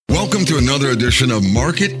Welcome to another edition of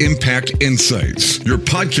Market Impact Insights, your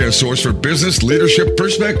podcast source for business leadership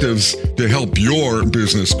perspectives to help your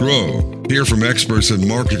business grow. Hear from experts in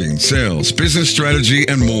marketing, sales, business strategy,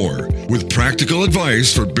 and more, with practical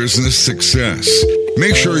advice for business success.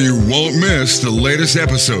 Make sure you won't miss the latest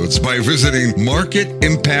episodes by visiting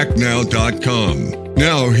marketimpactnow.com.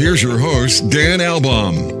 Now, here's your host, Dan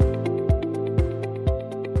Albaum.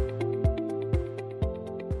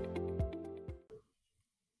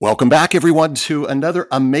 Welcome back, everyone, to another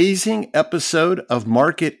amazing episode of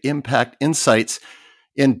Market Impact Insights.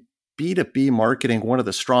 In B2B marketing, one of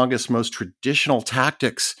the strongest, most traditional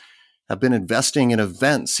tactics have been investing in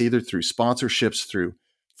events, either through sponsorships, through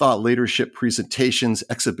thought leadership presentations,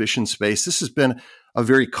 exhibition space. This has been a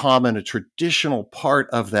very common, a traditional part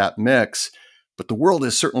of that mix. But the world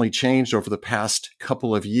has certainly changed over the past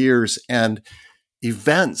couple of years, and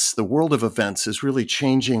events, the world of events is really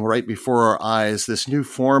changing right before our eyes. This new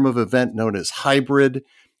form of event known as hybrid,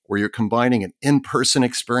 where you're combining an in-person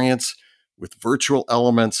experience with virtual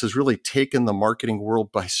elements, has really taken the marketing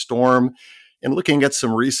world by storm. And looking at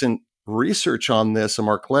some recent research on this, a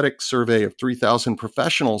Marketic survey of 3,000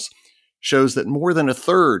 professionals shows that more than a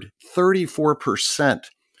third, 34%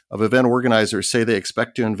 of event organizers say they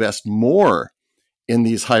expect to invest more in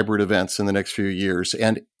these hybrid events in the next few years.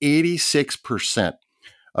 And 86%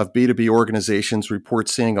 of B2B organizations report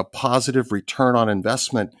seeing a positive return on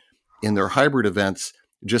investment in their hybrid events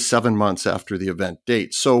just 7 months after the event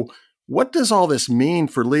date. So what does all this mean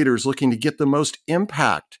for leaders looking to get the most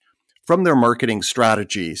impact from their marketing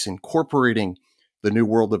strategies, incorporating the new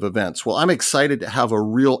world of events? Well, I'm excited to have a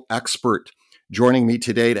real expert joining me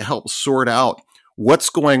today to help sort out what's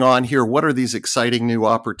going on here. What are these exciting new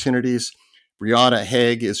opportunities? Brianna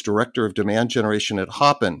Haig is Director of Demand Generation at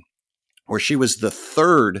Hopin, where she was the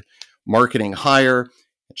third marketing hire.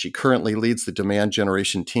 She currently leads the demand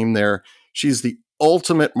generation team there. She's the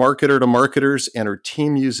ultimate marketer to marketers, and her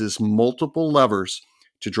team uses multiple levers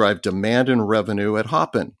to drive demand and revenue at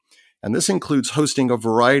Hopin. And this includes hosting a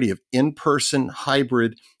variety of in-person,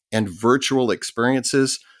 hybrid, and virtual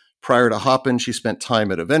experiences. Prior to Hopin, she spent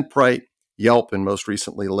time at Eventbrite, Yelp, and most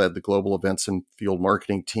recently led the global events and field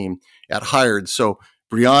marketing team at Hired. So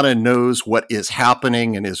Brianna knows what is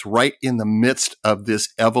happening and is right in the midst of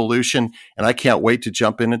this evolution. And I can't wait to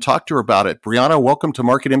jump in and talk to her about it. Brianna, welcome to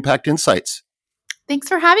Market Impact Insights. Thanks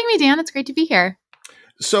for having me, Dan. It's great to be here.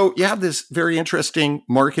 So you have this very interesting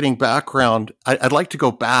marketing background. I'd like to go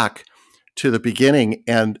back to the beginning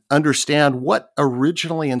and understand what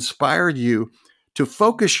originally inspired you to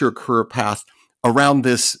focus your career path around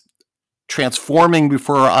this transforming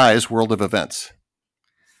before our eyes world of events.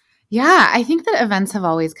 Yeah, I think that events have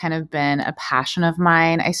always kind of been a passion of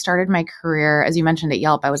mine. I started my career, as you mentioned, at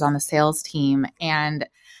Yelp. I was on the sales team, and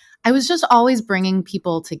I was just always bringing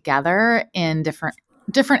people together in different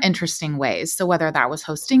interesting ways. So whether that was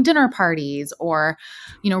hosting dinner parties or,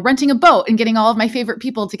 renting a boat and getting all of my favorite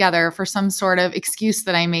people together for some sort of excuse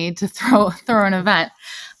that I made to throw an event.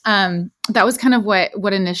 That was kind of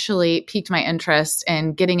what initially piqued my interest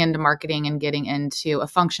in getting into marketing and getting into a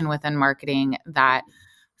function within marketing that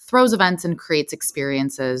throws events and creates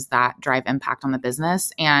experiences that drive impact on the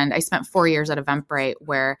business. And I spent 4 years at Eventbrite,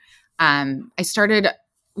 where I started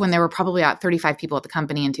when there were probably about 35 people at the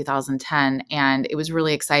company in 2010. And it was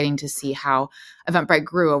really exciting to see how Eventbrite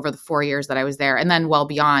grew over the 4 years that I was there, and then well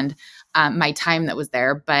beyond my time that was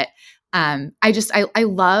there. But I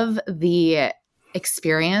love the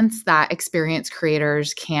experience that experienced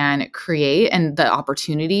creators can create, and the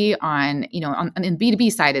opportunity on the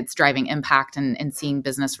B2B side, it's driving impact and seeing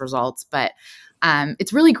business results. But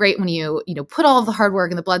it's really great when you put all of the hard work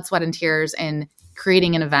and the blood, sweat, and tears in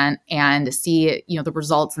creating an event and see the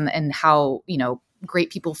results and how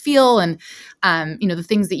great people feel, and the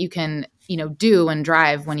things that you can do and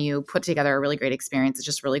drive when you put together a really great experience. Is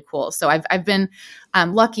just really cool. So I've been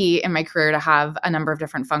lucky in my career to have a number of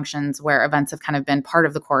different functions where events have kind of been part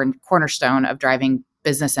of the cornerstone of driving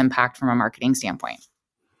business impact from a marketing standpoint.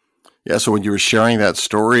 Yeah. So when you were sharing that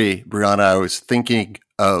story, Brianna, I was thinking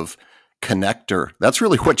of connector. That's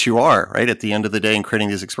really what you are, right? At the end of the day, in creating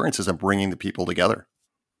these experiences and bringing the people together.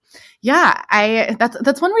 Yeah,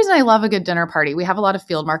 that's one reason I love a good dinner party. We have a lot of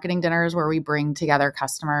field marketing dinners where we bring together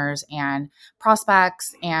customers and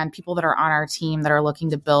prospects and people that are on our team that are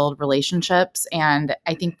looking to build relationships. And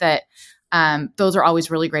I think that those are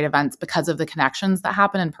always really great events because of the connections that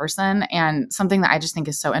happen in person. And something that I just think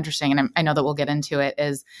is so interesting, and I know that we'll get into it,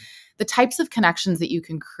 is the types of connections that you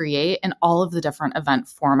can create and all of the different event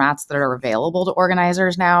formats that are available to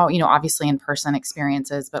organizers now, obviously in-person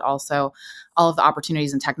experiences, but also all of the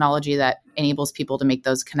opportunities and technology that enables people to make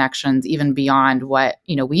those connections even beyond what,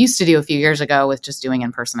 we used to do a few years ago with just doing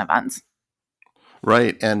in-person events.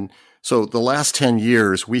 Right. And so the last 10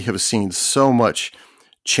 years, we have seen so much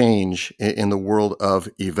change in the world of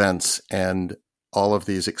events and all of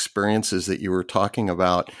these experiences that you were talking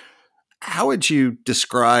about. How would you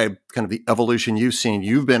describe kind of the evolution you've seen?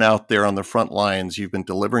 You've been out there on the front lines, you've been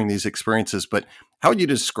delivering these experiences, but how would you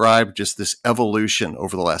describe just this evolution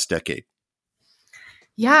over the last decade?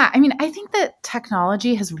 Yeah, I think that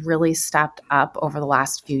technology has really stepped up over the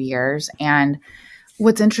last few years. And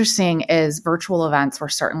what's interesting is virtual events were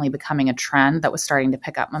certainly becoming a trend that was starting to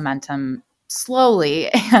pick up momentum slowly.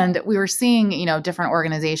 And we were seeing, different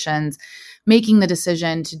organizations making the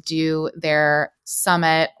decision to do their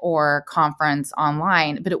summit or conference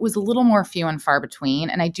online, but it was a little more few and far between.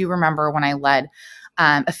 And I do remember when I led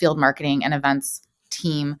a field marketing and events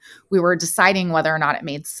team, we were deciding whether or not it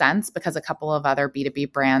made sense because a couple of other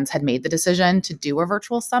B2B brands had made the decision to do a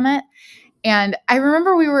virtual summit. And I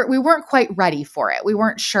remember we weren't quite ready for it. We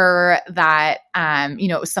weren't sure that,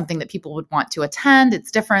 it was something that people would want to attend. It's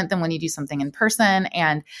different than when you do something in person.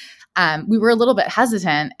 And we were a little bit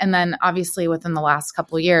hesitant. And then obviously within the last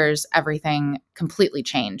couple of years, everything completely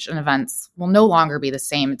changed and events will no longer be the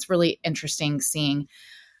same. It's really interesting seeing,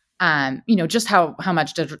 just how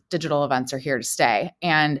much digital events are here to stay.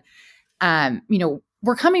 And,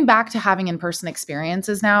 we're coming back to having in-person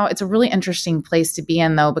experiences now. It's a really interesting place to be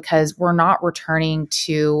in, though, because we're not returning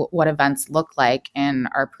to what events look like in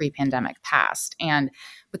our pre-pandemic past. And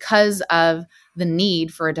because of the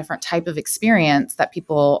need for a different type of experience that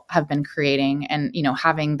people have been creating and,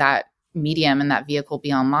 having that medium and that vehicle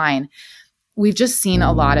be online, we've just seen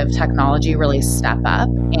a lot of technology really step up,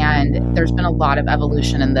 and there's been a lot of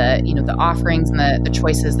evolution in the, the offerings and the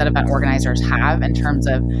choices that event organizers have in terms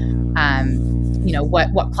of,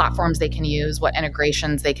 what platforms they can use, what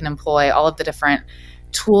integrations they can employ, all of the different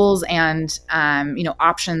tools and,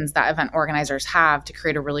 options that event organizers have to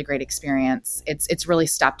create a really great experience. It's really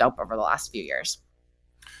stepped up over the last few years.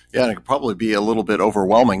 Yeah, and it could probably be a little bit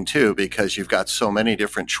overwhelming too, because you've got so many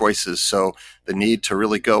different choices. So the need to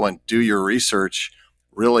really go and do your research,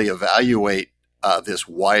 really evaluate this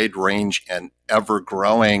wide range and ever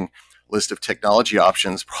growing list of technology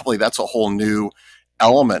options, probably that's a whole new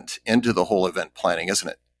element into the whole event planning, isn't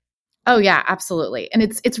it? Oh yeah, absolutely. And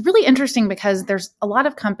it's really interesting because there's a lot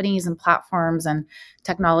of companies and platforms and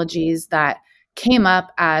technologies that came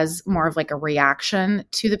up as more of like a reaction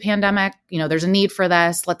to the pandemic. There's a need for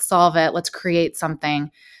this. Let's solve it. Let's create something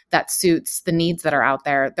that suits the needs that are out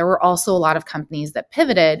there. There were also a lot of companies that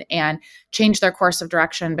pivoted and changed their course of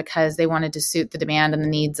direction because they wanted to suit the demand and the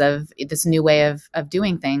needs of this new way of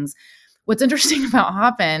doing things. What's interesting about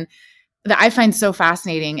Hopin that I find so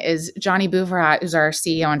fascinating is Johnny Bouverat, who's our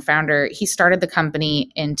CEO and founder. He started the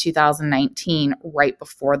company in 2019, right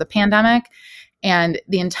before the pandemic. And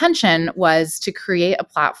the intention was to create a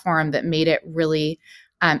platform that made it really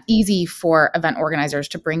easy for event organizers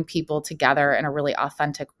to bring people together in a really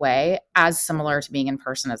authentic way, as similar to being in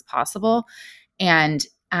person as possible. And,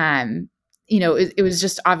 it was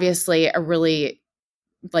just obviously a really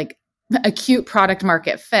acute product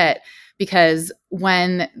market fit, because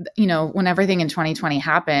when everything in 2020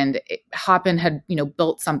 happened, Hopin had,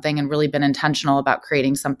 built something and really been intentional about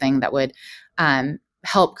creating something that would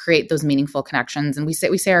help create those meaningful connections. And we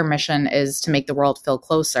say our mission is to make the world feel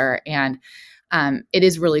closer. And it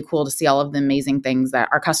is really cool to see all of the amazing things that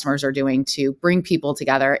our customers are doing to bring people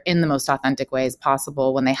together in the most authentic ways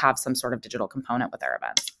possible when they have some sort of digital component with their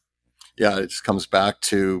events. Yeah, it just comes back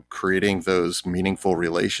to creating those meaningful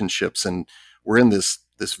relationships. And we're in this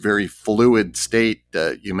very fluid state.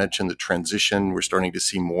 You mentioned the transition. We're starting to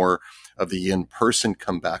see more of the in-person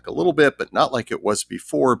come back a little bit, but not like it was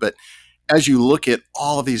before. But as you look at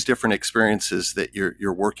all of these different experiences that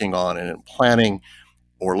you're working on and in planning,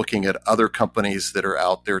 or looking at other companies that are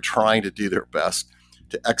out there trying to do their best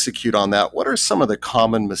to execute on that, what are some of the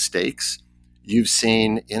common mistakes you've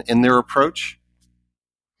seen in their approach?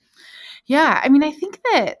 Yeah, I think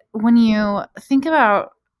that when you think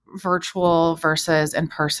about virtual versus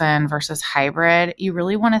in-person versus hybrid, you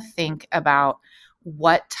really want to think about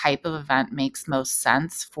what type of event makes most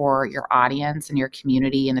sense for your audience and your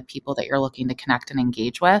community and the people that you're looking to connect and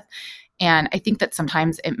engage with. And I think that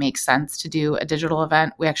sometimes it makes sense to do a digital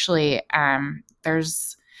event. We actually,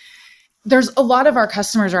 there's a lot of our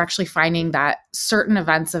customers are actually finding that certain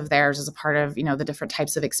events of theirs as a part of, the different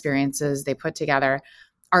types of experiences they put together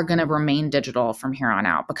are going to remain digital from here on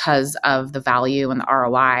out because of the value and the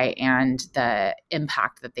ROI and the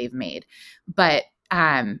impact that they've made. But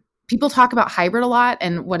people talk about hybrid a lot,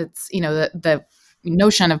 and what it's, the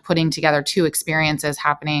notion of putting together two experiences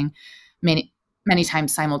happening many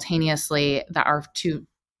times simultaneously that are two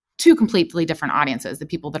completely different audiences, the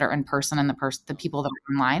people that are in person and the people that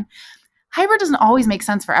are online. Hybrid doesn't always make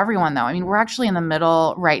sense for everyone, though. I mean, we're actually in the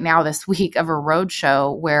middle right now this week of a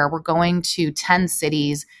roadshow where we're going to 10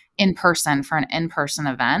 cities in person for an in-person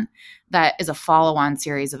event that is a follow-on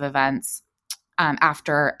series of events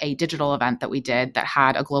after a digital event that we did that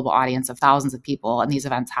had a global audience of thousands of people. And these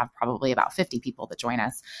events have probably about 50 people that join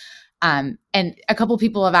us. And a couple of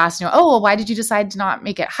people have asked, why did you decide to not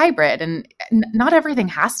make it hybrid? And not everything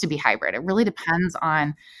has to be hybrid. It really depends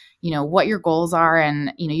on what your goals are.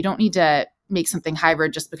 And, you don't need to make something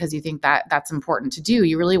hybrid just because you think that that's important to do.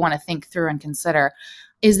 You really want to think through and consider,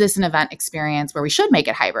 is this an event experience where we should make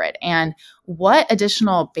it hybrid? And what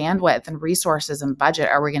additional bandwidth and resources and budget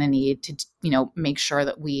are we going to need to, make sure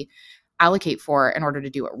that we allocate for in order to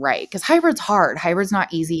do it right? Because hybrid's hard. Hybrid's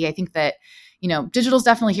not easy. I think that, digital's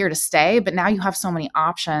definitely here to stay, but now you have so many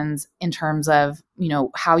options in terms of,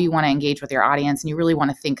 how you want to engage with your audience. And you really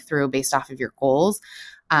want to think through based off of your goals,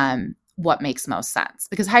 what makes most sense.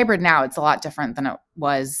 Because hybrid now, it's a lot different than it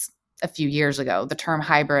was a few years ago. The term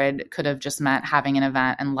hybrid could have just meant having an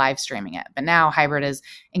event and live streaming it. But now hybrid is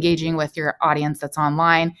engaging with your audience that's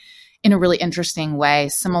online in a really interesting way,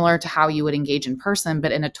 similar to how you would engage in person,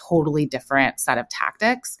 but in a totally different set of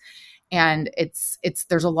tactics. And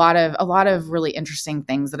there's a lot of really interesting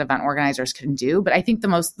things that event organizers can do. But I think the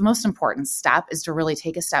most important step is to really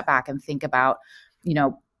take a step back and think about,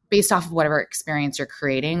 based off of whatever experience you're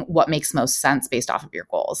creating, what makes most sense based off of your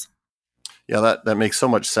goals. Yeah, that makes so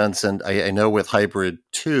much sense. And I know with hybrid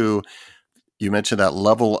too, you mentioned that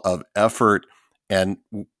level of effort. And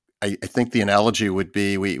I think the analogy would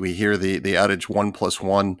be, we hear the adage 1 +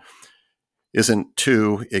 1 isn't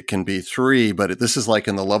 2, it can be 3, but this is like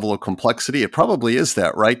in the level of complexity. It probably is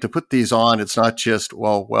that, right? To put these on, it's not just,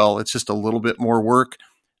 well, it's just a little bit more work.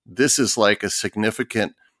 This is like a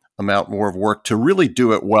significant amount more of work to really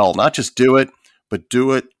do it well, not just do it, but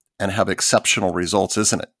do it and have exceptional results,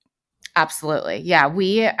 isn't it? Absolutely. Yeah.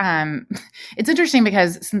 It's interesting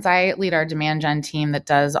because since I lead our demand gen team that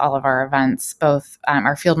does all of our events, both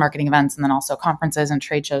our field marketing events and then also conferences and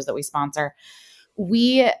trade shows that we sponsor,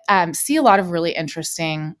 we see a lot of really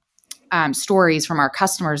interesting stories from our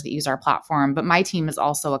customers that use our platform. But my team is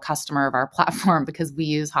also a customer of our platform because we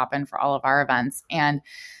use Hopin for all of our events. And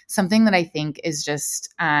something that I think is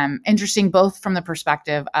just interesting, both from the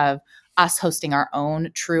perspective of us hosting our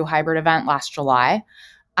own true hybrid event last July,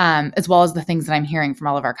 as well as the things that I'm hearing from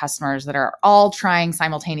all of our customers that are all trying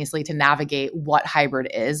simultaneously to navigate what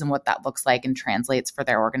hybrid is and what that looks like and translates for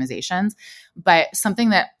their organizations. But something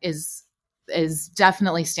that is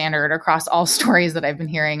definitely standard across all stories that I've been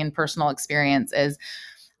hearing in personal experience is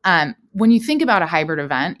when you think about a hybrid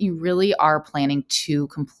event, you really are planning two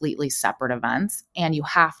completely separate events, and you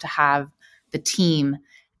have to have the team,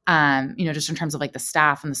 just in terms of like the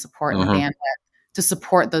staff and the support and the bandwidth to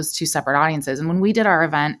support those two separate audiences. And when we did our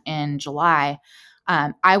event in July,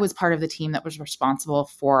 I was part of the team that was responsible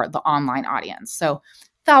for the online audience. So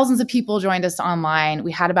thousands of people joined us online.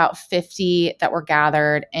 We had about 50 that were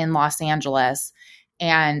gathered in Los Angeles.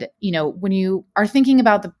 And, when you are thinking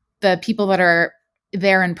about the people that are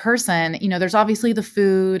there in person, there's obviously the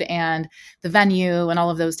food and the venue and all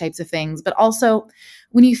of those types of things. But also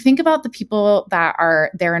when you think about the people that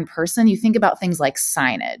are there in person, you think about things like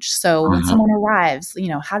signage. So when someone arrives,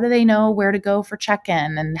 how do they know where to go for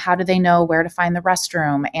check-in, and how do they know where to find the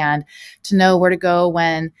restroom, and to know where to go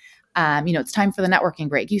when, it's time for the networking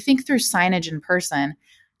break. You think through signage in person.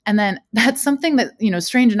 And then that's something that,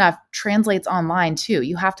 strange enough, translates online too.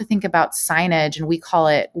 You have to think about signage, and we call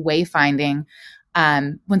it wayfinding,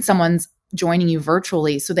 when someone's joining you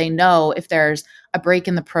virtually, so they know if there's a break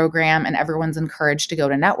in the program and everyone's encouraged to go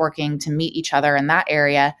to networking to meet each other in that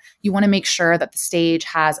area. You want to make sure that the stage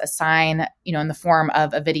has a sign, in the form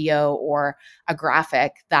of a video or a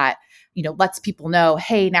graphic that, lets people know,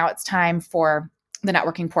 hey, now it's time for the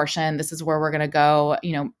networking portion. This is where we're going to go,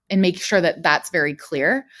 and make sure that that's very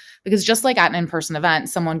clear. Because just like at an in-person event,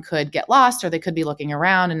 someone could get lost, or they could be looking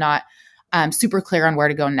around and not super clear on where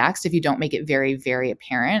to go next if you don't make it very, very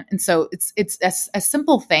apparent. And so it's a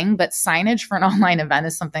simple thing, but signage for an online event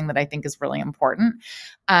is something that I think is really important.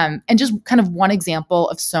 And just kind of one example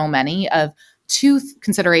of so many of two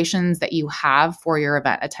considerations that you have for your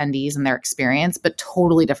event attendees and their experience, but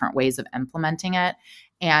totally different ways of implementing it.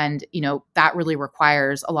 And, that really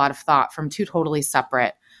requires a lot of thought from two totally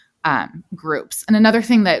separate groups. And another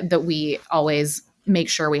thing that we always make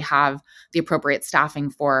sure we have the appropriate staffing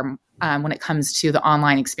for when it comes to the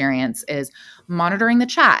online experience is monitoring the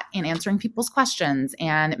chat and answering people's questions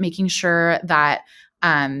and making sure that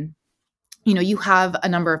you have a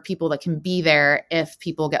number of people that can be there if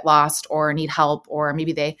people get lost or need help, or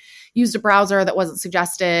maybe they used a browser that wasn't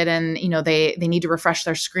suggested and, they need to refresh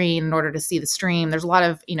their screen in order to see the stream. There's a lot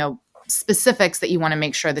of, specifics that you want to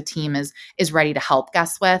make sure the team is ready to help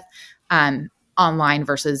guests with online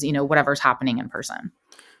versus, whatever's happening in person.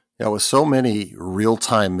 Yeah, with so many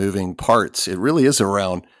real-time moving parts, it really is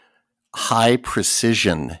around high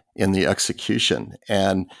precision in the execution.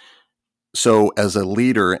 And so as a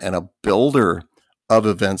leader and a builder of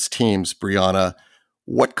events teams, Brianna,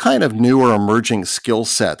 what kind of new or emerging skill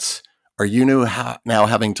sets are you now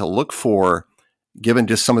having to look for, given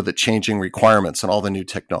just some of the changing requirements and all the new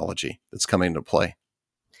technology that's coming into play?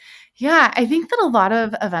 Yeah, I think that a lot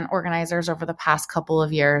of event organizers over the past couple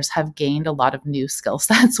of years have gained a lot of new skill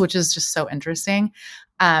sets, which is just so interesting.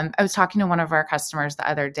 I was talking to one of our customers the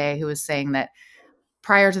other day who was saying that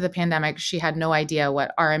prior to the pandemic, she had no idea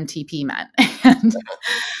what RMTP meant.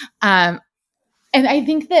 And I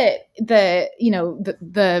think that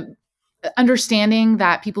the understanding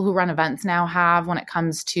that people who run events now have when it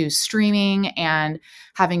comes to streaming and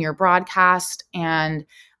having your broadcast and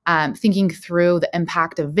thinking through the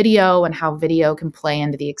impact of video and how video can play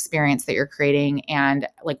into the experience that you're creating and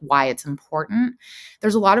like why it's important.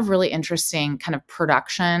 There's a lot of really interesting kind of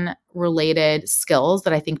production related skills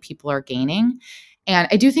that I think people are gaining. And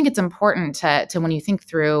I do think it's important to when you think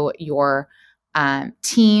through your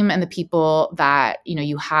team and the people that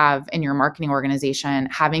you have in your marketing organization,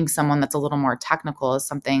 having someone that's a little more technical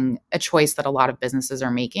is a choice that a lot of businesses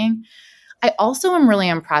are making. I also am really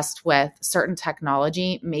impressed with certain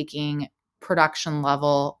technology making production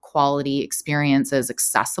level quality experiences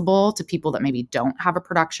accessible to people that maybe don't have a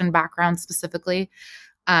production background specifically.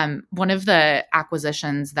 One of the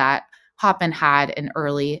acquisitions that Hopin had in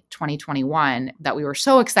early 2021 that we were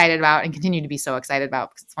so excited about and continue to be so excited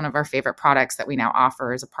about because it's one of our favorite products that we now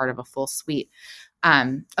offer as a part of a full suite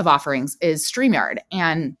of offerings is StreamYard.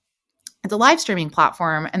 And it's a live streaming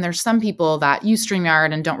platform. And there's some people that use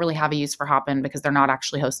StreamYard and don't really have a use for Hopin because they're not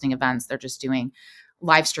actually hosting events. They're just doing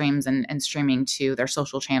live streams and streaming to their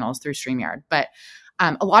social channels through StreamYard. But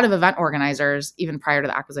a lot of event organizers, even prior to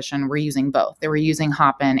the acquisition, were using both. They were using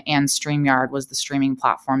Hopin, and StreamYard was the streaming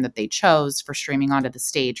platform that they chose for streaming onto the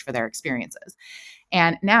stage for their experiences.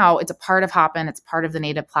 And now it's a part of Hopin. It's part of the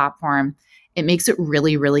native platform. It makes it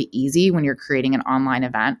really, really easy when you're creating an online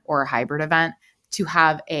event or a hybrid event to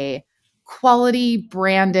have a quality,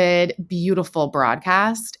 branded, beautiful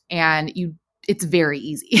broadcast. And it's very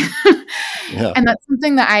easy. Yeah. And that's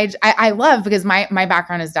something that I love because my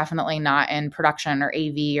background is definitely not in production or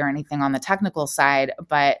AV or anything on the technical side,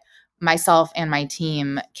 but myself and my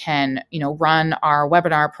team can, run our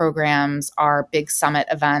webinar programs, our big summit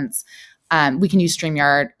events. We can use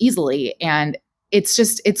StreamYard easily. And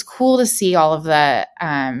it's cool to see all of the,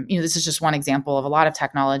 this is just one example of a lot of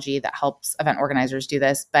technology that helps event organizers do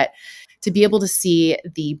this, but to be able to see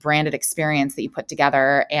the branded experience that you put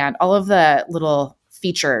together and all of the little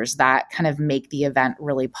features that kind of make the event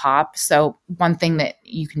really pop. So one thing that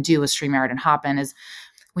you can do with StreamYard and Hopin is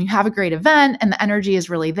when you have a great event and the energy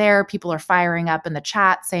is really there, people are firing up in the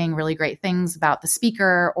chat saying really great things about the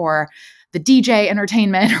speaker or the DJ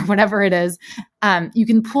entertainment or whatever it is, you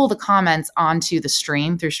can pull the comments onto the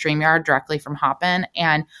stream through StreamYard directly from Hopin.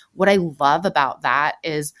 And what I love about that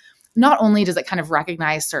is not only does it kind of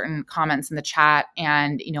recognize certain comments in the chat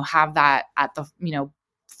and, have that at the,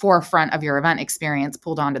 forefront of your event experience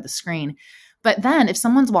pulled onto the screen. But then if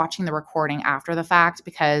someone's watching the recording after the fact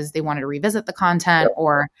because they wanted to revisit the content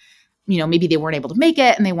or, maybe they weren't able to make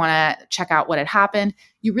it and they want to check out what had happened,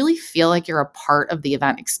 you really feel like you're a part of the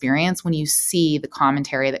event experience when you see the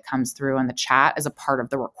commentary that comes through in the chat as a part of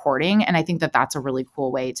the recording. And I think that that's a really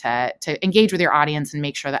cool way to engage with your audience and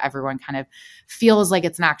make sure that everyone kind of feels like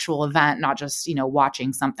it's an actual event, not just,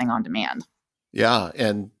 watching something on demand. Yeah.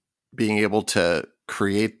 And being able to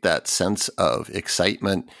create that sense of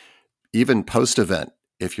excitement, even post-event,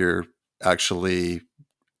 if you're actually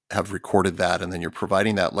have recorded that and then you're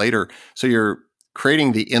providing that later. So you're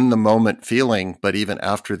creating the in-the-moment feeling, but even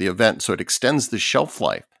after the event. So it extends the shelf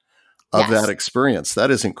life of that experience.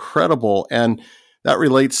 That is incredible. And that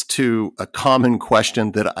relates to a common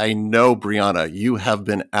question that I know, Brianna, you have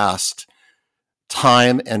been asked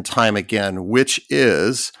time and time again, which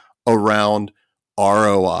is around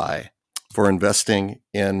ROI for investing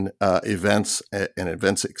in events and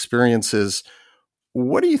events experiences.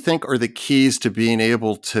 What do you think are the keys to being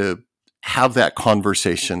able to have that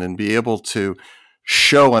conversation and be able to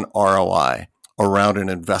show an ROI around an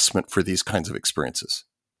investment for these kinds of experiences?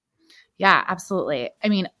 Yeah, absolutely. I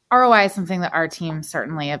mean, ROI is something that our team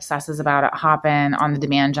certainly obsesses about at Hopin on the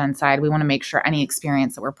demand gen side. We want to make sure any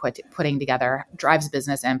experience that we're putting together drives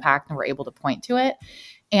business impact and we're able to point to it.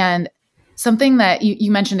 And something that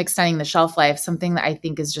you mentioned, extending the shelf life, something that I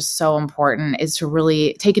think is just so important is to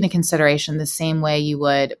really take into consideration the same way you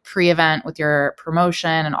would pre-event with your promotion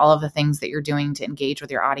and all of the things that you're doing to engage with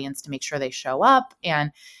your audience to make sure they show up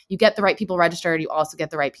and you get the right people registered. You also get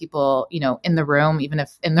the right people, in the room, even if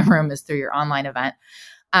in the room is through your online event.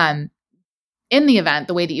 In the event,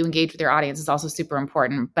 the way that you engage with your audience is also super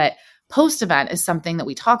important. But post-event is something that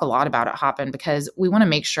we talk a lot about at Hopin because we want to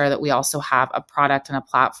make sure that we also have a product and a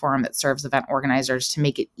platform that serves event organizers to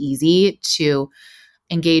make it easy to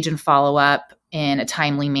engage and follow up in a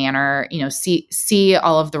timely manner, see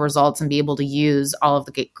all of the results and be able to use all of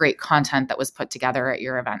the great content that was put together at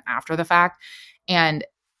your event after the fact. And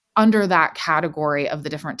under that category of the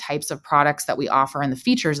different types of products that we offer and the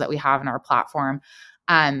features that we have in our platform,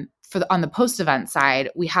 on the post-event side,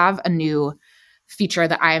 we have a new feature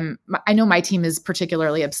that I know my team is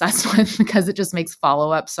particularly obsessed with because it just makes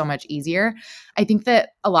follow-up so much easier. I think that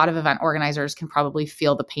a lot of event organizers can probably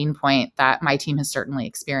feel the pain point that my team has certainly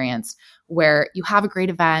experienced, where you have a great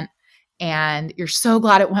event and you're so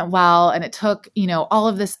glad it went well and it took, all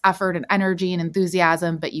of this effort and energy and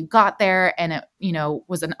enthusiasm, but you got there and it,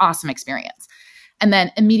 was an awesome experience. And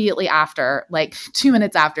then immediately after, like 2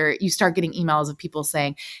 minutes after, you start getting emails of people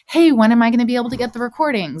saying, hey, when am I going to be able to get the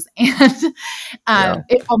recordings? And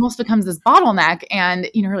it almost becomes this bottleneck. And,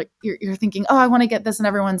 you're thinking, oh, I want to get this in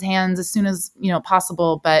everyone's hands as soon as,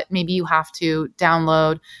 possible. But maybe you have to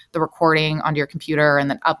download the recording onto your computer and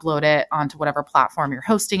then upload it onto whatever platform you're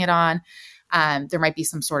hosting it on. There might be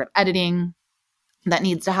some sort of editing that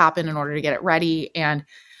needs to happen in order to get it ready. And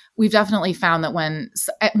we've definitely found that when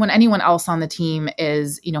anyone else on the team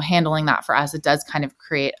is, handling that for us, it does kind of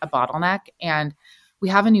create a bottleneck. And we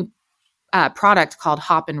have a new product called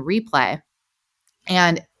Hopin Replay.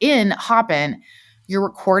 And in Hopin, your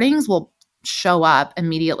recordings will show up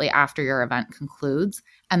immediately after your event concludes.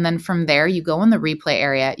 And then from there, you go in the replay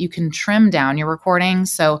area, you can trim down your recording.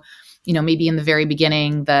 So maybe in the very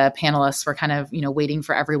beginning, the panelists were kind of, waiting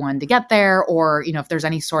for everyone to get there. Or, if there's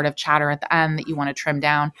any sort of chatter at the end that you want to trim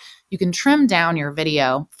down, you can trim down your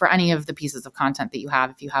video for any of the pieces of content that you have.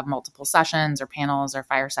 If you have multiple sessions or panels or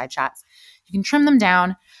fireside chats, you can trim them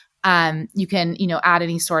down. You can, add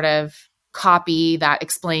any sort of copy that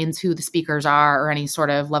explains who the speakers are or any sort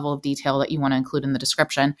of level of detail that you want to include in the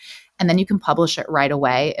description. And then you can publish it right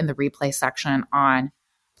away in the replay section on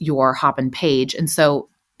your Hopin page. And so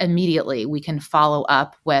immediately we can follow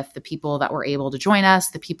up with the people that were able to join us,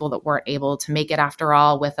 the people that weren't able to make it after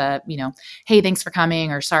all, with a, hey, thanks for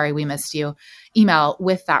coming, or sorry, we missed you, email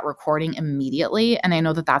with that recording immediately. And I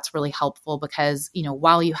know that that's really helpful because,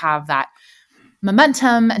 while you have that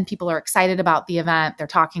momentum and people are excited about the event, they're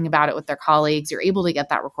talking about it with their colleagues, you're able to get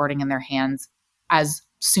that recording in their hands as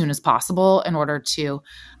soon as possible in order to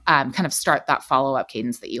kind of start that follow-up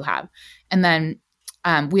cadence that you have. And then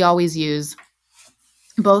we always use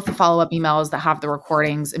both the follow-up emails that have the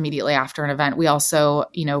recordings immediately after an event. We also,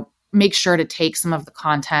 make sure to take some of the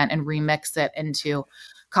content and remix it into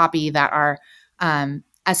copy that our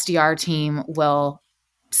SDR team will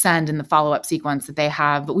send in the follow-up sequence that they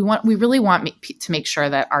have. But we really want to make sure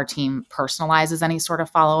that our team personalizes any sort of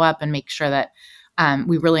follow-up and make sure that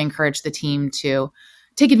we really encourage the team to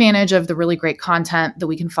take advantage of the really great content that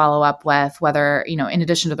we can follow up with, whether, in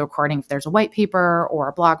addition to the recording, if there's a white paper or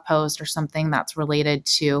a blog post or something that's related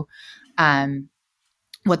to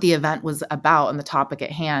what the event was about and the topic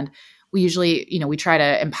at hand. We usually, we try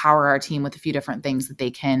to empower our team with a few different things that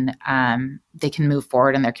they can move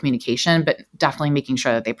forward in their communication, but definitely making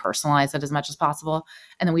sure that they personalize it as much as possible.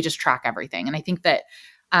 And then we just track everything. And I think that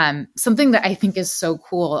something that I think is so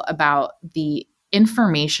cool about the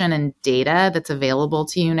information and data that's available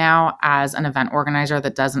to you now as an event organizer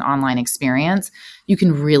that does an online experience, you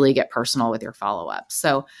can really get personal with your follow-up.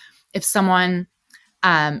 So if someone,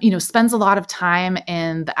 spends a lot of time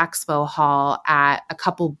in the expo hall at a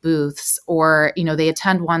couple booths, or, they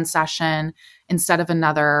attend one session instead of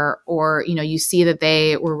another, or, you see that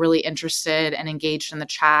they were really interested and engaged in the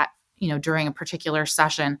chat, during a particular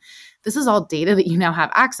session, this is all data that you now have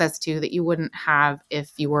access to that you wouldn't have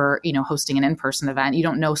if you were, hosting an in-person event. You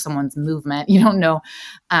don't know someone's movement. You don't know,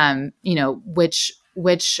 which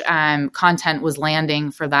which content was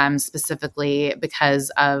landing for them specifically because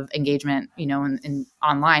of engagement, in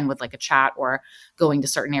online with like a chat or going to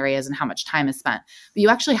certain areas and how much time is spent. But you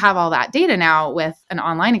actually have all that data now with an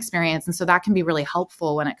online experience. And so that can be really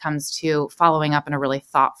helpful when it comes to following up in a really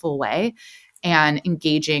thoughtful way and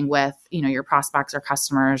engaging with, your prospects or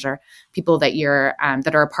customers or people that you're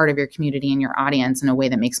that are a part of your community and your audience in a way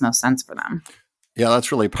that makes most sense for them. Yeah,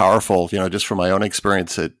 that's really powerful. Just from my own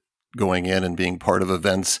experience at going in and being part of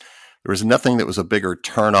events, there was nothing that was a bigger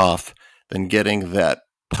turnoff than getting that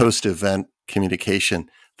post-event communication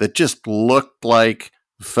that just looked like,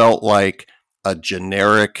 felt like a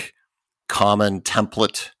generic common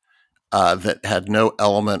template that had no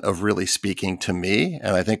element of really speaking to me.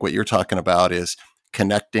 And I think what you're talking about is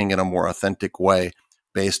connecting in a more authentic way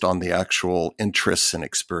based on the actual interests and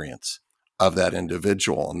experience of that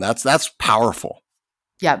individual. And that's powerful.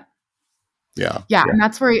 Yep. Yeah. And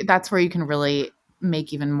that's where you can really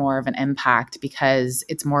make even more of an impact because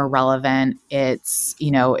it's more relevant. It's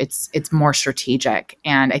more strategic.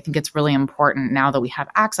 And I think it's really important now that we have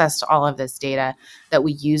access to all of this data that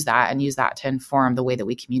we use that to inform the way that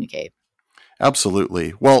we communicate.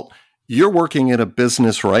 Absolutely. Well, you're working in a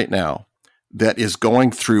business right now that is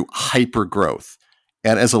going through hyper growth.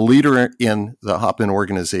 And as a leader in the Hopin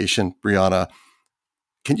organization, Brianna,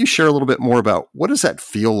 can you share a little bit more about what does that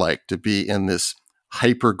feel like to be in this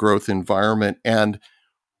hyper growth environment? And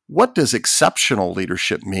what does exceptional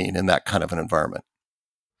leadership mean in that kind of an environment?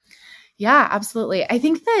 Yeah, absolutely. I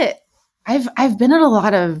think that I've been at a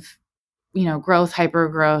lot of, growth, hyper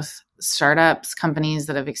growth startups, companies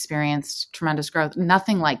that have experienced tremendous growth.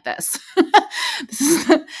 Nothing like this. This is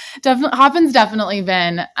Hopin's definitely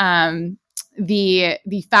been the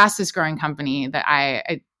fastest growing company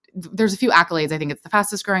that there's a few accolades. I think it's the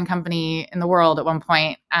fastest growing company in the world at one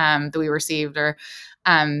point that we received, or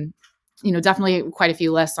definitely quite a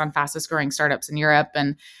few lists on fastest growing startups in Europe.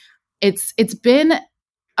 And it's been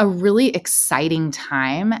a really exciting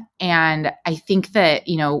time. And I think that,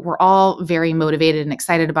 we're all very motivated and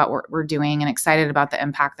excited about what we're doing and excited about the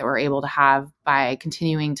impact that we're able to have by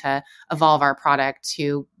continuing to evolve our product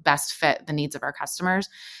to best fit the needs of our customers.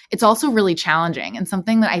 It's also really challenging. And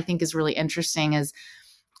something that I think is really interesting is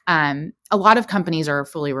a lot of companies are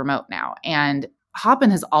fully remote now. And Hopin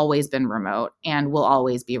has always been remote and will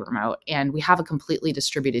always be remote. And we have a completely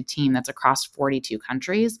distributed team that's across 42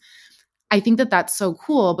 countries. I think that that's so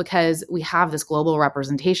cool because we have this global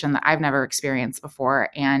representation that I've never experienced before.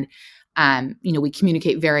 And, we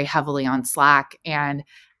communicate very heavily on Slack, and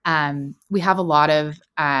we have a lot of,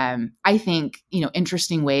 I think,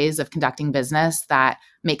 interesting ways of conducting business that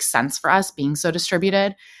makes sense for us being so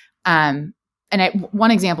distributed.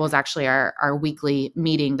 One example is actually our weekly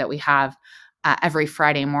meeting that we have every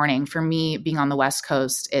Friday morning. For me, being on the West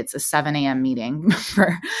Coast, it's a 7 a.m. meeting.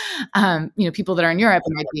 For people that are in Europe,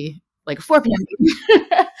 it might be like a 4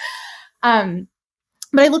 p.m.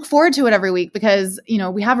 But I look forward to it every week because,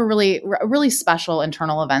 we have a really special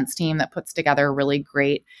internal events team that puts together really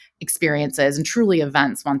great experiences and truly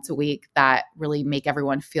events once a week that really make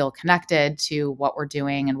everyone feel connected to what we're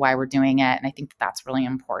doing and why we're doing it. And I think that that's really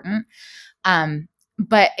important.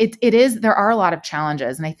 But there are a lot of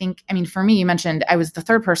challenges. And I think, for me, you mentioned I was the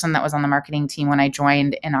third person that was on the marketing team when I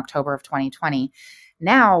joined in October of 2020.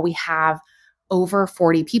 Now we have over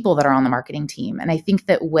 40 people that are on the marketing team. And I think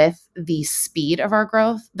that with the speed of our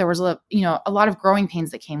growth, there was a lot of growing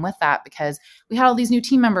pains that came with that because we had all these new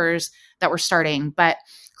team members that were starting, but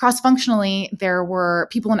cross-functionally, there were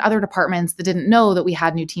people in other departments that didn't know that we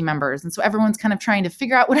had new team members. And so everyone's kind of trying to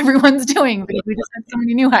figure out what everyone's doing because we just had so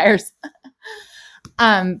many new hires.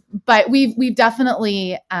 But we've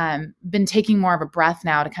definitely been taking more of a breath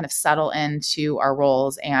now to kind of settle into our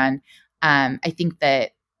roles. And I think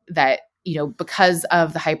that because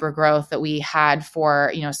of the hyper growth that we had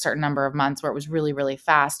for, a certain number of months where it was really, really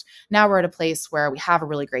fast, now we're at a place where we have a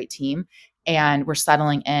really great team and we're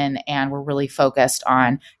settling in and we're really focused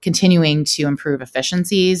on continuing to improve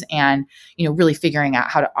efficiencies and, really figuring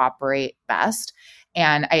out how to operate best.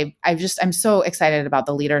 And I'm so excited about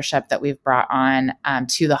the leadership that we've brought on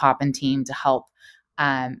to the Hopin team to help,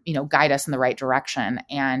 guide us in the right direction.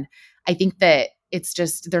 And I think that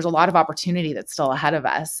there's a lot of opportunity that's still ahead of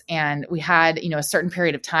us. And we had, a certain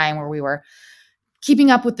period of time where we were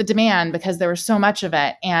keeping up with the demand because there was so much of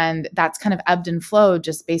it. And that's kind of ebbed and flowed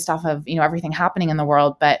just based off of, everything happening in the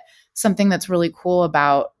world. But something that's really cool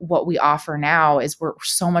about what we offer now is we're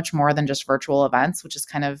so much more than just virtual events, which is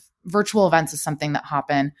virtual events is something that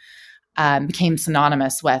Hopin became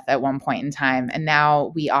synonymous with at one point in time. And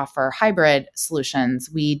now we offer hybrid solutions.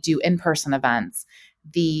 We do in-person events.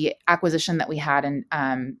 The acquisition that we had in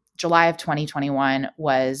July of 2021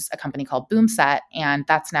 was a company called Boomset, and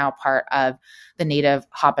that's now part of the native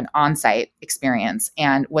Hopin Onsite experience.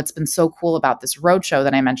 And what's been so cool about this roadshow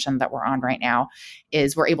that I mentioned that we're on right now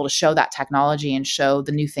is we're able to show that technology and show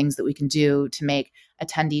the new things that we can do to make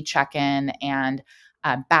attendee check-in and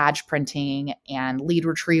badge printing and lead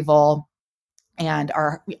retrieval and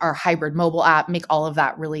our hybrid mobile app, make all of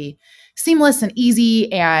that really seamless and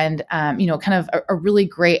easy, and kind of a really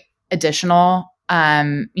great additional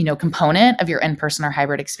component of your in-person or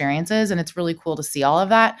hybrid experiences. And it's really cool to see all of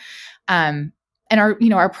that. And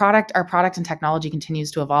our product and technology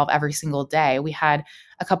continues to evolve every single day. We had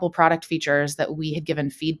a couple product features that we had given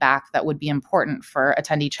feedback that would be important for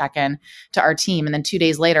attendee check-in to our team. And then 2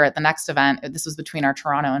 days later at the next event, this was between our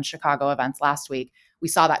Toronto and Chicago events last week, we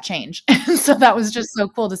saw that change. And so that was just so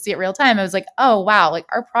cool to see it real time. I was like, oh, wow, like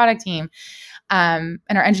our product team and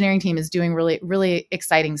our engineering team is doing really, really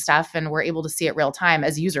exciting stuff. And we're able to see it real time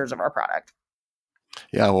as users of our product.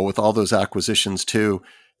 Yeah, well, with all those acquisitions too,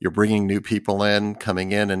 you're bringing new people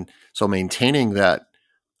coming in. And so maintaining that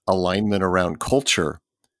alignment around culture,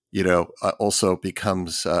 also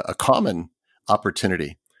becomes a common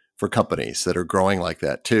opportunity for companies that are growing like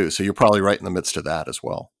that too. So you're probably right in the midst of that as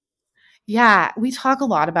well. Yeah, we talk a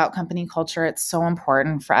lot about company culture. It's so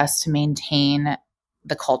important for us to maintain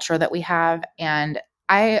the culture that we have. And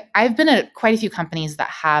I've been at quite a few companies that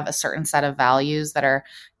have a certain set of values that are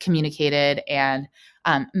communicated and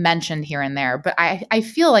mentioned here and there. But I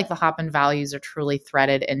feel like the Hopin values are truly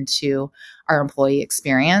threaded into our employee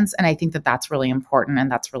experience. And I think that that's really important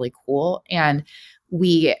and that's really cool. And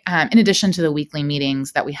we, in addition to the weekly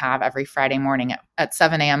meetings that we have every Friday morning at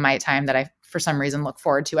 7 a.m. my time that I, for some reason, look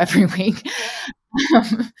forward to every week,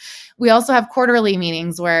 we also have quarterly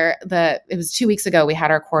meetings where it was 2 weeks ago, we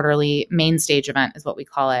had our quarterly main stage event is what we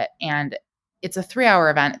call it. And it's a 3-hour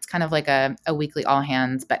event. It's kind of like a weekly all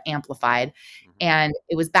hands, but amplified. And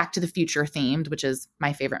it was Back to the Future themed, which is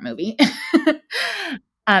my favorite movie.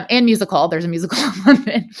 And musical. There's a musical on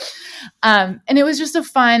it. And it was just a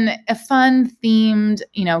fun themed,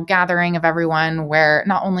 gathering of everyone where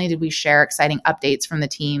not only did we share exciting updates from the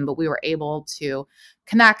team, but we were able to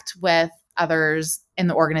connect with others in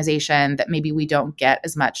the organization that maybe we don't get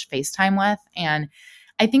as much face time with. And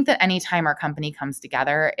I think that anytime our company comes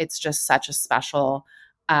together, it's just such a special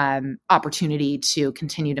opportunity to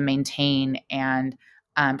continue to maintain and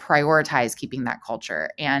prioritize keeping that culture.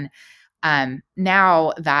 And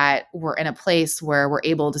now that we're in a place where we're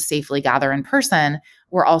able to safely gather in person,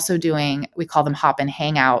 we're also doing, we call them Hopin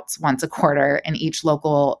Hangouts once a quarter in each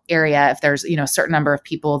local area. If there's, a certain number of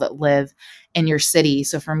people that live in your city.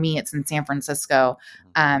 So for me, it's in San Francisco.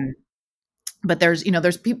 But there's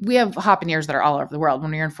people, we have Hopiniers that are all over the world.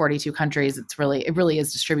 When you're in 42 countries, it really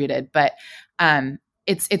is distributed. But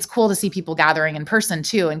it's cool to see people gathering in person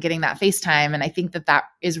too and getting that FaceTime. And I think that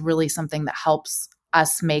is really something that helps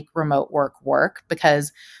us make remote work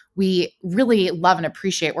because we really love and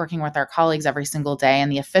appreciate working with our colleagues every single day and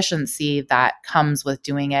the efficiency that comes with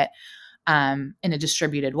doing it in a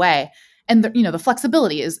distributed way. And the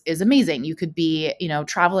flexibility is amazing. You could be,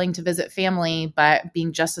 traveling to visit family, but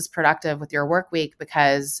being just as productive with your work week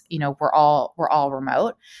because, we're all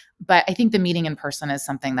remote. But I think the meeting in person is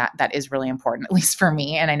something that is really important, at least for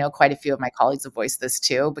me. And I know quite a few of my colleagues have voiced this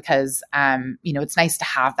too, because, it's nice to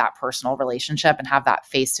have that personal relationship and have that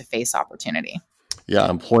face-to-face opportunity. Yeah,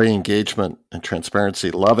 employee engagement and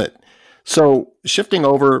transparency. Love it. So shifting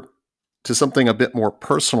over to something a bit more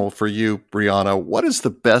personal for you, Brianna, what is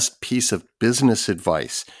the best piece of business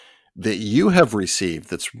advice that you have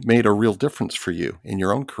received that's made a real difference for you in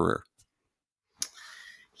your own career?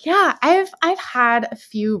 Yeah, I've had a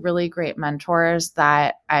few really great mentors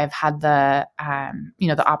that I've had the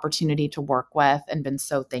the opportunity to work with and been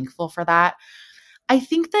so thankful for that. I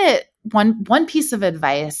think that one piece of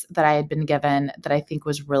advice that I had been given that I think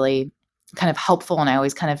was really kind of helpful, and I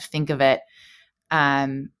always kind of think of it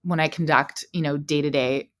when I conduct,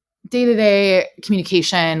 day-to-day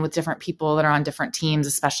communication with different people that are on different teams,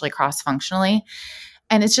 especially cross-functionally.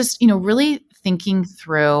 And it's just, really thinking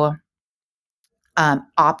through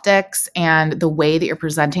optics and the way that you're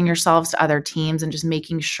presenting yourselves to other teams and just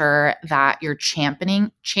making sure that you're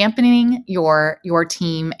championing your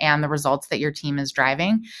team and the results that your team is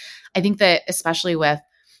driving. I think that especially with,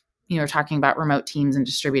 talking about remote teams and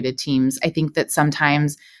distributed teams, I think that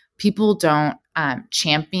sometimes people don't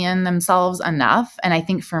champion themselves enough. And I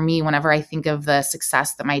think for me, whenever I think of the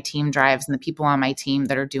success that my team drives and the people on my team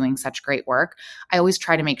that are doing such great work, I always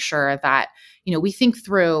try to make sure that, we think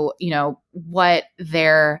through, what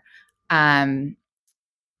their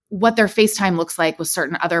what their face time looks like with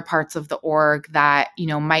certain other parts of the org that,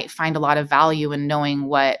 might find a lot of value in knowing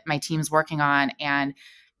what my team's working on and,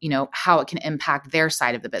 how it can impact their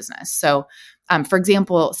side of the business. So, for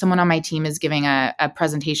example, someone on my team is giving a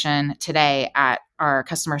presentation today at our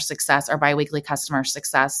biweekly customer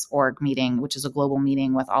success org meeting, which is a global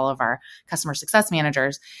meeting with all of our customer success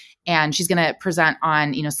managers. And she's going to present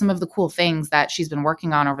on, some of the cool things that she's been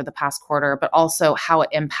working on over the past quarter, but also how it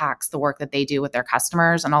impacts the work that they do with their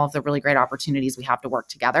customers and all of the really great opportunities we have to work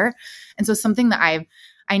together. And so something that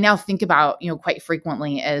I now think about, quite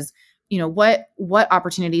frequently is, what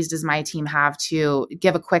opportunities does my team have to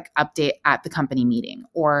give a quick update at the company meeting?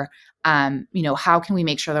 Or, how can we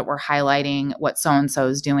make sure that we're highlighting what so-and-so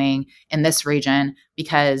is doing in this region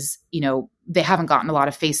because, they haven't gotten a lot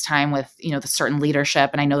of face time with, the certain leadership.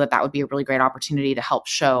 And I know that would be a really great opportunity to help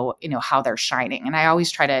show, how they're shining. And I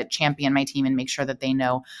always try to champion my team and make sure that they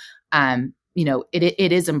know,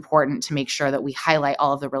 it is important to make sure that we highlight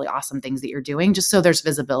all of the really awesome things that you're doing, just so there's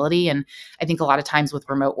visibility. And I think a lot of times with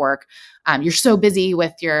remote work, you're so busy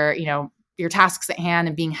with your tasks at hand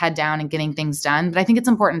and being head down and getting things done. But I think it's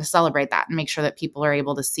important to celebrate that and make sure that people are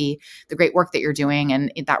able to see the great work that you're doing.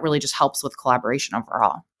 And that really just helps with collaboration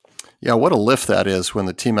overall. Yeah, what a lift that is when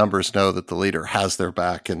the team members know that the leader has their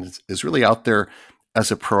back and is really out there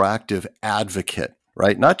as a proactive advocate,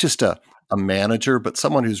 right? Not just a manager, but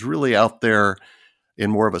someone who's really out there in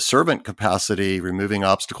more of a servant capacity, removing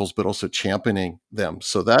obstacles, but also championing them.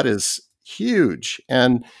 So that is huge.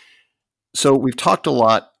 And so we've talked a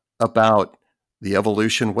lot about the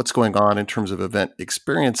evolution, what's going on in terms of event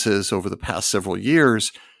experiences over the past several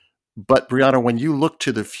years. But Brianna, when you look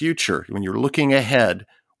to the future, when you're looking ahead,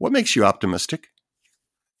 what makes you optimistic?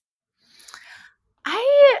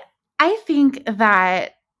 I think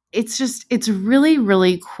that it's really,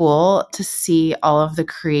 really cool to see all of the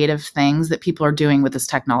creative things that people are doing with this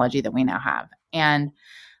technology that we now have. And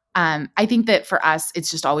I think that for us, it's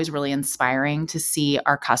just always really inspiring to see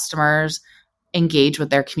our customers engage with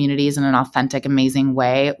their communities in an authentic, amazing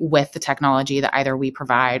way with the technology that either we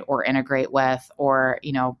provide or integrate with or,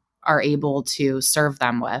 are able to serve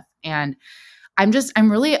them with. And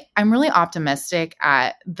I'm really optimistic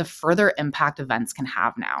at the impact impact events can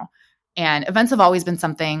have now. And events have always been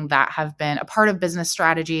something that have been a part of business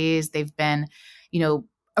strategies. They've been,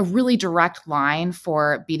 a really direct line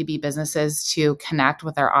for B2B businesses to connect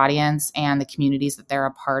with their audience and the communities that they're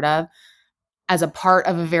a part of as a part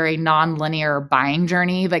of a very non-linear buying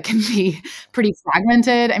journey that can be pretty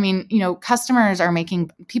fragmented. I mean,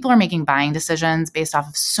 people are making buying decisions based off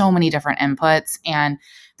of so many different inputs. And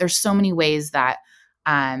there's so many ways that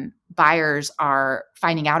buyers are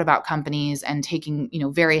finding out about companies and taking,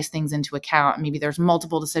 various things into account. Maybe there's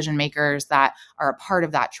multiple decision makers that are a part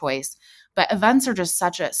of that choice. But events are just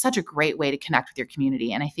such a great way to connect with your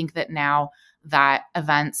community. And I think that now that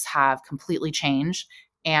events have completely changed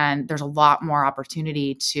and there's a lot more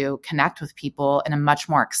opportunity to connect with people in a much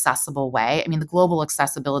more accessible way. I mean, the global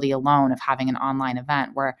accessibility alone of having an online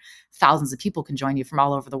event where thousands of people can join you from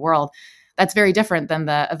all over the world, that's very different than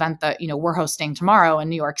the event that, we're hosting tomorrow in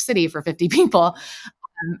New York City for 50 people.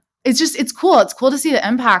 It's cool. It's cool to see the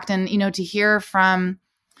impact and, to hear from,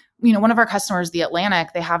 one of our customers, The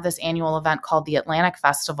Atlantic. They have this annual event called the Atlantic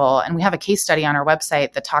Festival. And we have a case study on our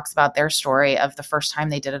website that talks about their story of the first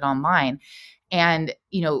time they did it online. And,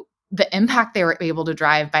 the impact they were able to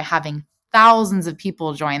drive by having thousands of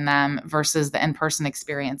people join them versus the in-person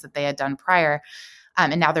experience that they had done prior.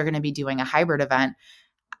 And now they're going to be doing a hybrid event.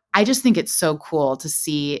 I just think it's so cool to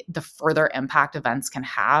see the further impact events can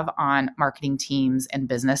have on marketing teams and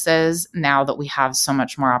businesses now that we have so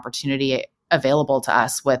much more opportunity available to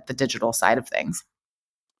us with the digital side of things.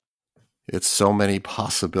 It's so many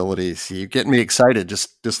possibilities. You get me excited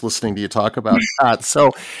just listening to you talk about that.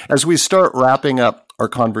 So as we start wrapping up our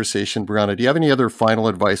conversation, Brianna, do you have any other final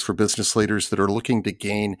advice for business leaders that are looking to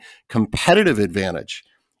gain competitive advantage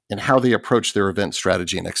in how they approach their event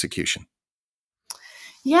strategy and execution?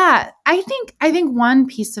 Yeah, I think one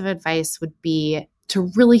piece of advice would be to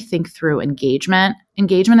really think through engagement.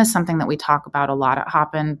 Engagement is something that we talk about a lot at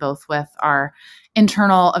Hopin, both with our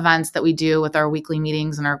internal events that we do with our weekly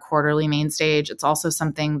meetings and our quarterly main stage. It's also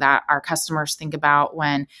something that our customers think about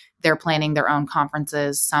when they're planning their own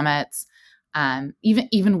conferences, summits,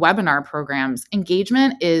 even webinar programs.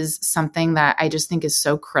 Engagement is something that I just think is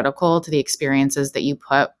so critical to the experiences that you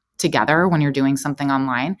put together when you're doing something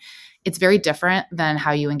online. It's very different than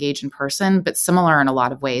how you engage in person, but similar in a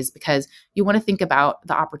lot of ways because you want to think about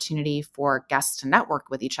the opportunity for guests to network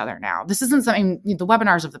with each other now. This isn't something, the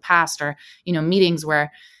webinars of the past or, meetings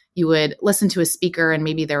where, you would listen to a speaker and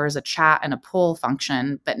maybe there was a chat and a poll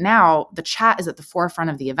function. But now the chat is at the forefront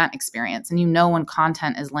of the event experience. And you know when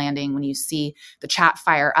content is landing, when you see the chat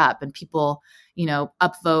fire up and people,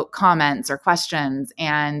 upvote comments or questions,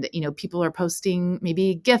 and, people are posting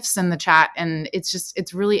maybe GIFs in the chat. And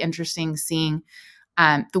it's really interesting seeing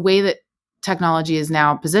the way that technology is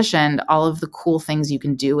now positioned, all of the cool things you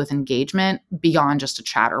can do with engagement beyond just a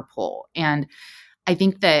chat or poll. And I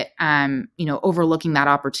think that, overlooking that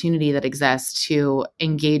opportunity that exists to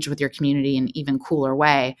engage with your community in an even cooler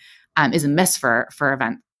way is a miss for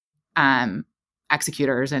event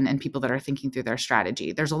executors and people that are thinking through their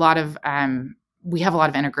strategy. There's a lot of, we have a lot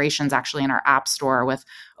of integrations actually in our app store with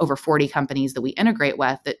over 40 companies that we integrate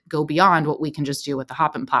with that go beyond what we can just do with the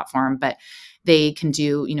Hopin platform, but they can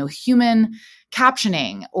do, human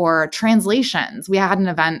captioning or translations. We had an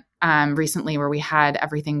event recently where we had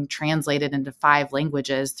everything translated into 5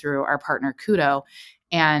 languages through our partner Kudo,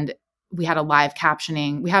 and we had a live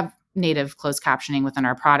captioning. We have native closed captioning within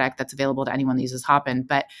our product that's available to anyone that uses Hopin,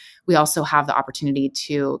 but we also have the opportunity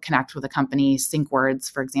to connect with a company, SyncWords,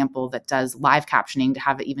 for example, that does live captioning to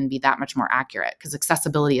have it even be that much more accurate, because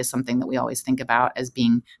accessibility is something that we always think about as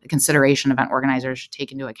being a consideration event organizers should take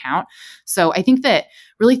into account. So I think that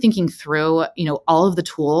really thinking through, all of the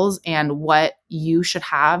tools and what you should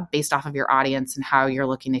have based off of your audience and how you're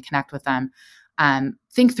looking to connect with them,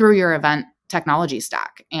 think through your event technology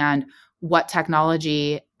stack and what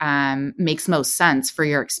technology makes most sense for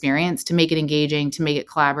your experience to make it engaging, to make it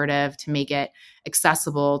collaborative, to make it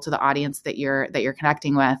accessible to the audience that you're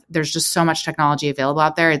connecting with. There's just so much technology available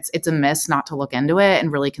out there. It's a miss not to look into it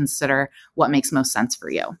and really consider what makes most sense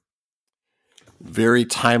for you. Very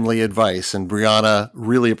timely advice. And Brianna,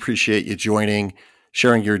 really appreciate you joining,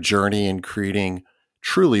 sharing your journey in creating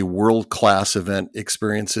truly world-class event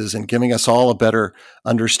experiences and giving us all a better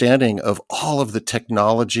understanding of all of the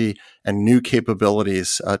technology and new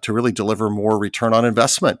capabilities to really deliver more return on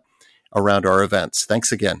investment around our events.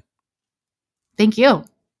 Thanks again. Thank you.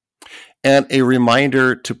 And a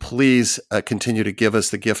reminder to please continue to give us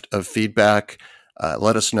the gift of feedback.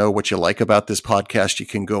 Let us know what you like about this podcast. You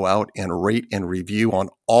can go out and rate and review on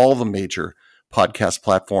all the major podcast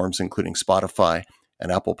platforms, including Spotify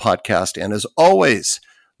and Apple Podcast. And as always,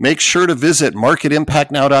 make sure to visit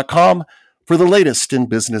marketimpactnow.com for the latest in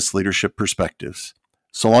business leadership perspectives.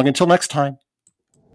 So long until next time.